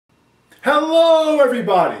Hello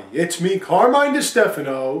everybody, it's me Carmine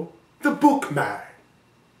DeStefano, the Bookman.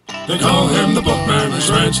 They call him the Bookman,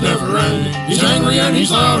 his rants never end. He's angry and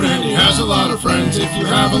he's loud and he has a lot of friends. If you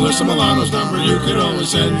have Alyssa Milano's number, you can always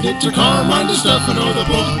send it to Carmine DeStefano, the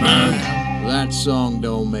Bookman. That song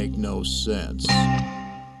don't make no sense.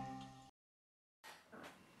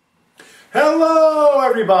 Hello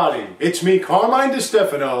everybody, it's me Carmine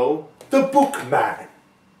DeStefano, the Bookman.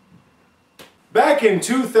 Back in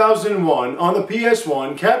 2001, on the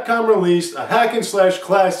PS1, Capcom released a hack-and-slash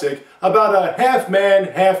classic about a half-man,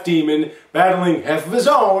 half-demon battling half of his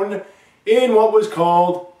own in what was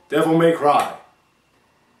called Devil May Cry.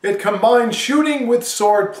 It combined shooting with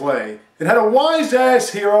swordplay. It had a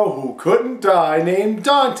wise-ass hero who couldn't die named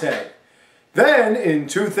Dante. Then, in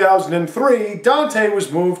 2003, Dante was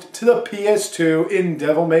moved to the PS2 in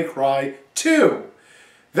Devil May Cry 2.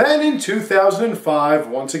 Then in 2005,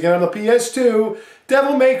 once again on the PS2,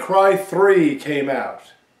 Devil May Cry 3 came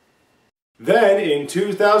out. Then in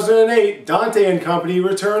 2008, Dante and Company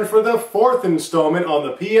returned for the fourth installment on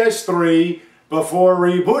the PS3 before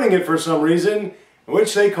rebooting it for some reason,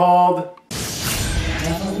 which they called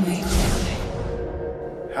Devil May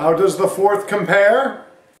Cry. How does the fourth compare?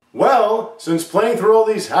 Well, since playing through all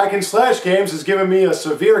these hack-and-slash games has given me a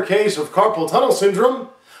severe case of carpal tunnel syndrome,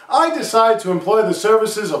 I decided to employ the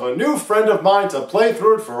services of a new friend of mine to play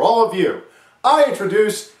through it for all of you. I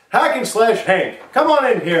introduce Hack-and-Slash Hank. Come on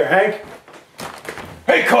in here, Hank.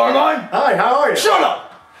 Hey, Carmine! Hi, how are you? Shut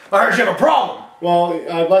up! I heard you have a problem. Well,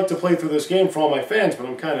 I'd like to play through this game for all my fans, but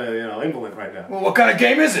I'm kind of, invalid right now. Well, what kind of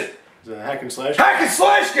game is it? Is it a hack-and-slash?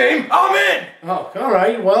 Hack-and-slash game? I'm in! Oh,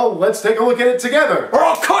 alright. Well, let's take a look at it together. Or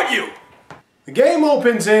I'll cut you! The game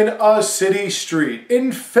opens in a city street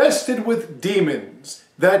infested with demons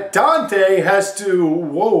that Dante has to...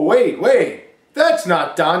 Whoa, wait. That's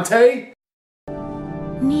not Dante.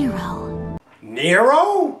 Nero.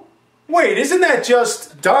 Nero? Wait, isn't that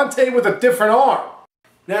just Dante with a different arm?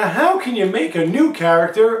 Now, how can you make a new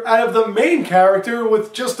character out of the main character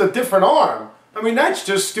with just a different arm? I mean, that's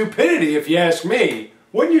just stupidity if you ask me.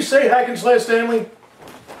 Wouldn't you say, Hack-and-Slash Stanley?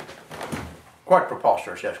 Quite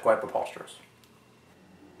preposterous, yes, quite preposterous.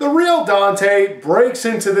 The real Dante breaks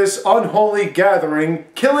into this unholy gathering,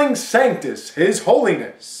 killing Sanctus, his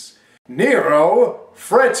holiness. Nero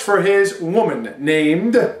frets for his woman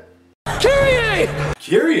named... Kyrie!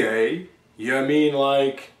 Kyrie? You mean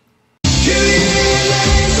like...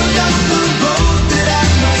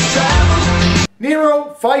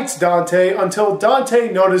 Nero fights Dante until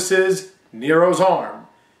Dante notices Nero's arm.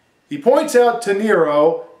 He points out to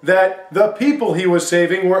Nero that the people he was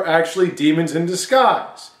saving were actually demons in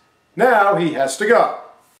disguise. Now he has to go.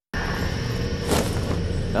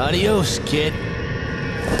 Adios, kid.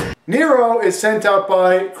 Nero is sent out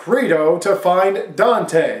by Credo to find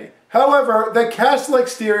Dante. However, the castle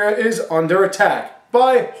exterior is under attack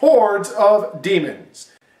by hordes of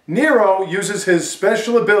demons. Nero uses his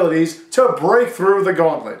special abilities to break through the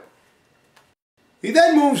gauntlet. He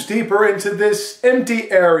then moves deeper into this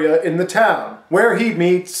empty area in the town, where he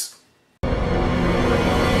meets...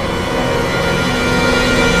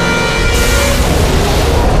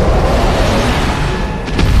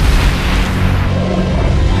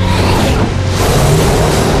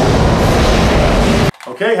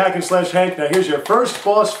 Okay, Hack-and-Slash Hank, now here's your first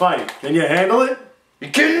boss fight. Can you handle it? You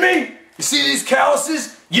kidding me? You see these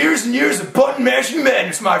calluses? Years and years of button mashing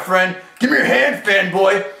madness, my friend. Give me your hand,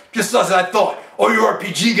 fanboy. Just as I thought. All you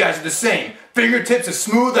RPG guys are the same. Fingertips as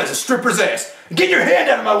smooth as a stripper's ass. Get your hand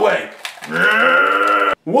out of my way.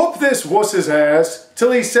 Whoop this wuss's ass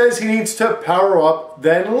till he says he needs to power up,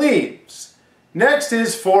 then leaves. Next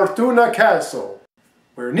is Fortuna Castle,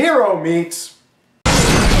 where Nero meets...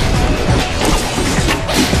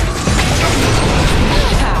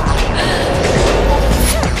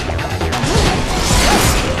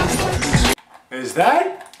 Is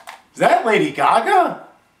that Lady Gaga?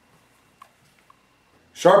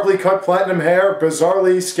 Sharply cut platinum hair,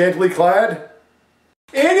 bizarrely scantily clad?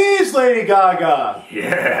 It is Lady Gaga!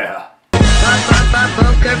 Yeah.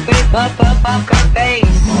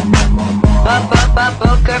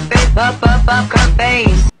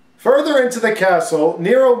 Further into the castle,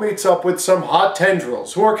 Nero meets up with some hot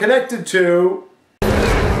tendrils who are connected to...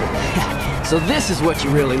 So this is what you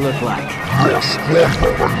really look like.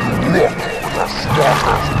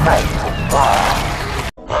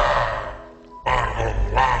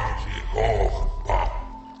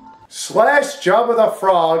 Slash Jabba the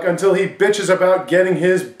Frog until he bitches about getting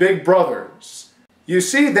his big brothers. You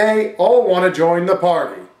see, they all want to join the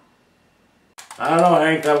party. I don't know,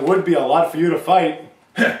 Hank, that would be a lot for you to fight.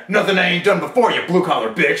 Nothing I ain't done before, you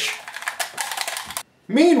blue-collar bitch.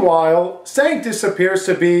 Meanwhile, Sanctus appears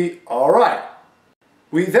to be alright.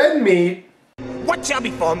 We then meet... What shall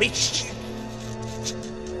befall me?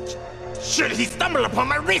 Should he stumble upon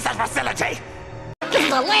my research facility? This is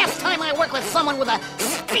the last time I work with someone with a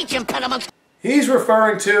speech impediment. He's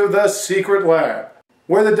referring to the secret lab,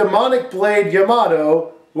 where the demonic blade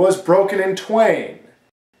Yamato was broken in twain.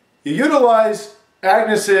 You utilize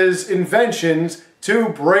Agnes's inventions to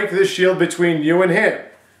break the shield between you and him.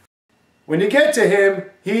 When you get to him,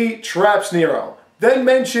 he traps Nero, then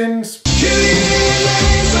mentions...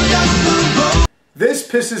 This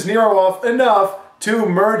pisses Nero off enough to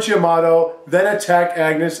merge Yamato, then attack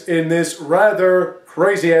Agnes in this rather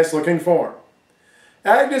crazy-ass looking form.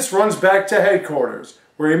 Agnes runs back to headquarters,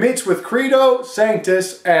 where he meets with Credo,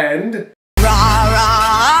 Sanctus, and...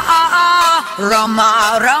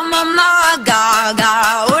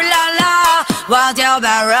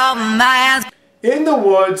 In the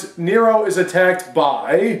woods, Nero is attacked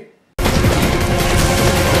by...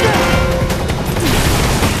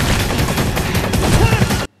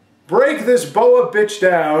 Break this boa bitch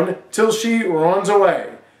down till she runs away.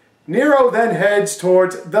 Nero then heads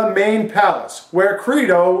towards the main palace, where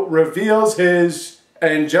Credo reveals his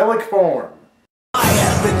angelic form. I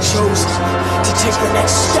have been chosen to take the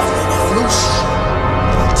next step in evolution,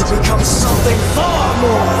 to become something far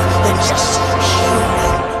more than just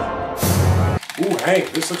human. Ooh,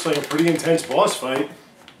 Hank, this looks like a pretty intense boss fight.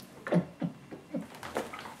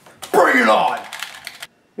 Bring it on!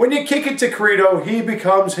 When you kick it to Credo, he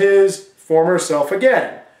becomes his former self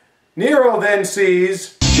again. Nero then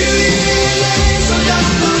sees...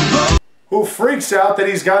 who freaks out that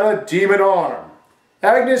he's got a demon arm.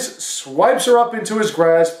 Agnes swipes her up into his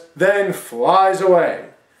grasp, then flies away.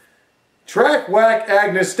 Track whack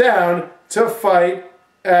Agnes down to fight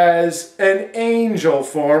as an angel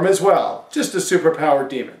form as well, just a superpowered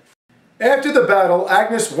demon. After the battle,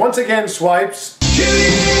 Agnes once again swipes,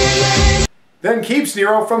 then keeps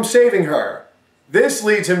Nero from saving her. This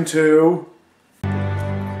leads him to...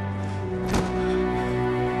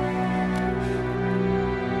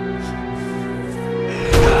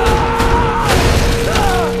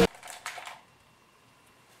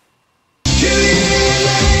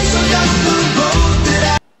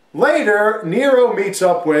 Later, Nero meets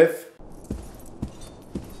up with...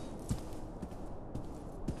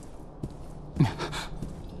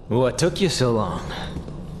 What took you so long?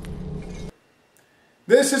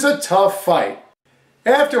 This is a tough fight.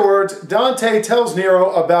 Afterwards, Dante tells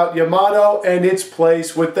Nero about Yamato and its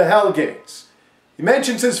place with the Hellgates. He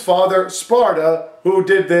mentions his father, Sparta, who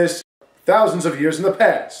did this thousands of years in the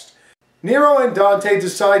past. Nero and Dante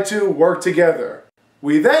decide to work together.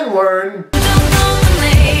 We then learn...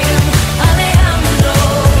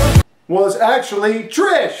 was actually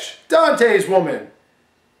Trish, Dante's woman.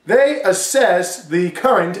 They assess the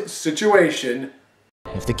current situation.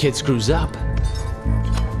 If the kid screws up,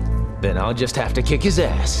 then I'll just have to kick his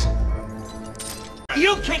ass.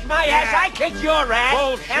 You kick my ass, I kick your ass,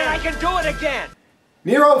 bullshit. And I can do it again.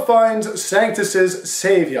 Nero finds Sanctus's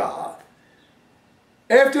savior.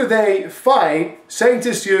 After they fight,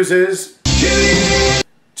 Sanctus uses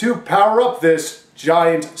to power up this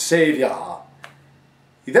giant savior.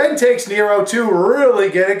 He then takes Nero to really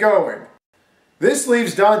get it going. This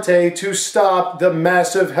leaves Dante to stop the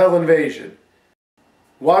massive hell invasion.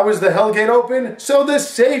 Why was the Hellgate open? So the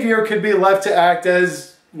savior could be left to act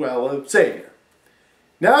as, well, a savior.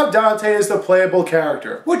 Now Dante is the playable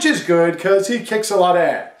character, which is good because he kicks a lot of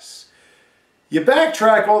ass. You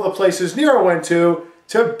backtrack all the places Nero went to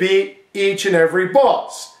beat each and every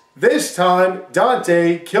boss. This time,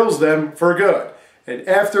 Dante kills them for good. And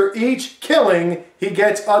after each killing, he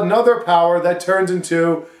gets another power that turns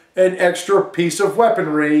into an extra piece of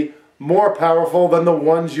weaponry more powerful than the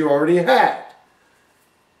ones you already had.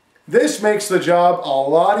 This makes the job a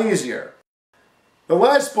lot easier. The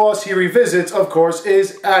last boss he revisits, of course,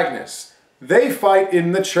 is Agnes. They fight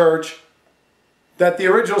in the church that the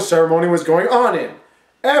original ceremony was going on in.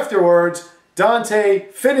 Afterwards,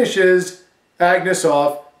 Dante finishes Agnes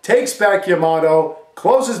off, takes back Yamato,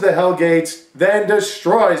 closes the Hellgates, then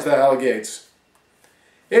destroys the Hellgates.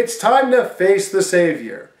 It's time to face the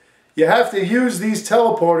Savior. You have to use these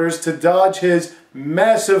teleporters to dodge his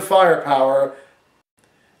massive firepower,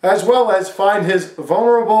 as well as find his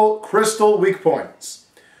vulnerable crystal weak points.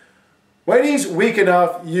 When he's weak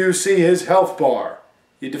enough, you see his health bar.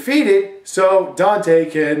 You defeat it, so Dante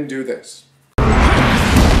can do this.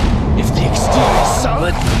 If the exterior is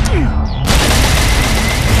solid...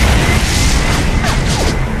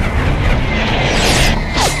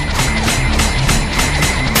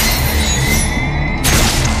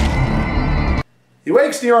 He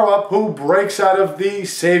wakes wakes Nero up, who breaks out of the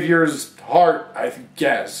Savior's heart, I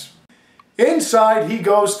guess. Inside, he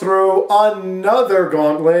goes through another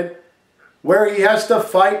gauntlet where he has to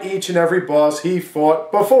fight each and every boss he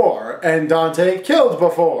fought before and Dante killed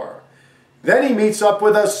before. Then he meets up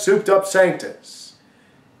with a souped-up Sanctus.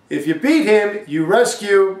 If you beat him, you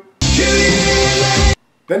rescue,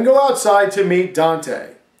 then go outside to meet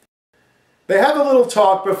Dante. They have a little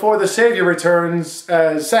talk before the Savior returns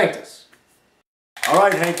as Sanctus.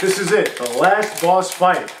 Alright, Hank, this is it. The last boss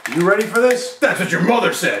fight. You ready for this? That's what your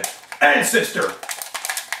mother said. And sister.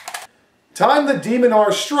 Time the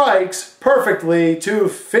Demonar strikes perfectly to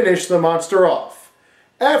finish the monster off.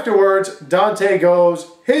 Afterwards, Dante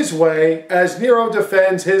goes his way as Nero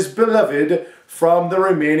defends his beloved from the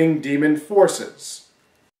remaining demon forces.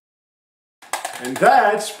 And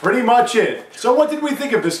that's pretty much it. So what did we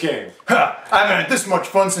think of this game? Ha! I haven't had this much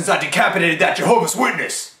fun since I decapitated that Jehovah's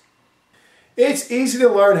Witness. It's easy to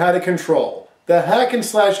learn how to control. The hack and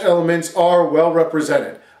slash elements are well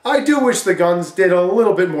represented. I do wish the guns did a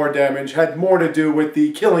little bit more damage, had more to do with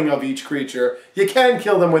the killing of each creature. You can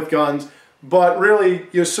kill them with guns, but really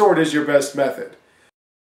your sword is your best method.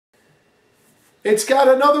 It's got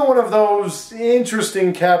another one of those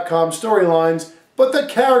interesting Capcom storylines, but the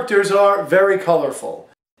characters are very colorful.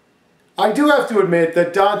 I do have to admit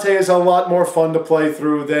that Dante is a lot more fun to play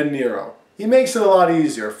through than Nero. He makes it a lot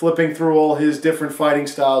easier, flipping through all his different fighting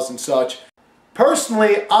styles and such.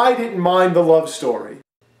 Personally, I didn't mind the love story.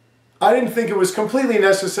 I didn't think it was completely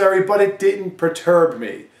necessary, but it didn't perturb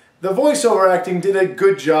me. The voiceover acting did a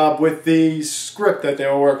good job with the script that they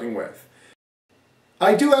were working with.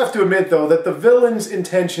 I do have to admit, though, that the villain's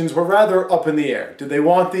intentions were rather up in the air. Did they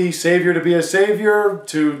want the Savior to be a savior,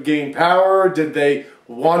 to gain power? Did they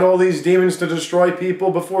want all these demons to destroy people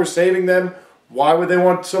before saving them? Why would they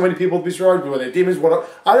want so many people to be destroyed? Were they demons?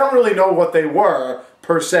 I don't really know what they were,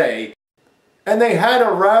 per se. And they had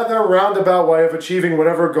a rather roundabout way of achieving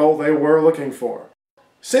whatever goal they were looking for.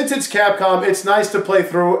 Since it's Capcom, it's nice to play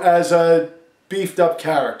through as a beefed up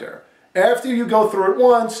character. After you go through it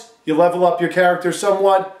once, you level up your character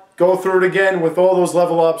somewhat, go through it again with all those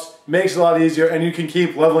level ups, makes it a lot easier, and you can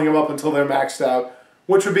keep leveling them up until they're maxed out,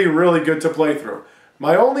 which would be really good to play through.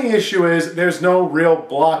 My only issue is there's no real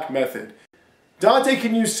block method. Dante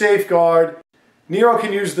can use Safeguard, Nero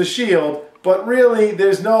can use the shield, but really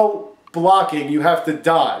there's no blocking, you have to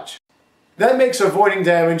dodge. That makes avoiding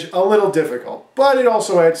damage a little difficult, but it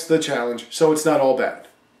also adds to the challenge, so it's not all bad.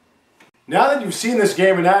 Now that you've seen this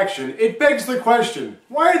game in action, it begs the question,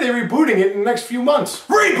 why are they rebooting it in the next few months?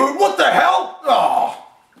 Reboot? What the hell? Oh.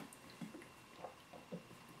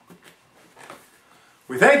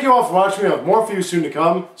 We thank you all for watching. We have more for you soon to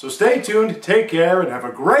come, so stay tuned, take care, and have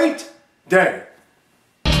a great day.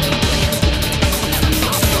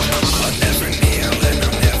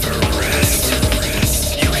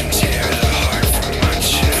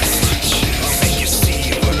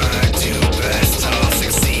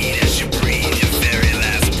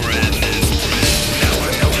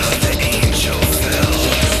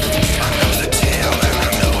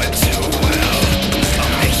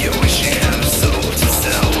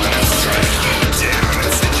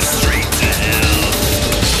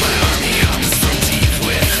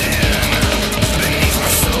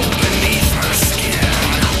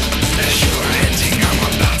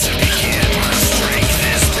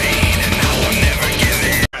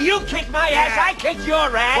 You kick my ass, I kick your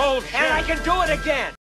ass, and I can do it again.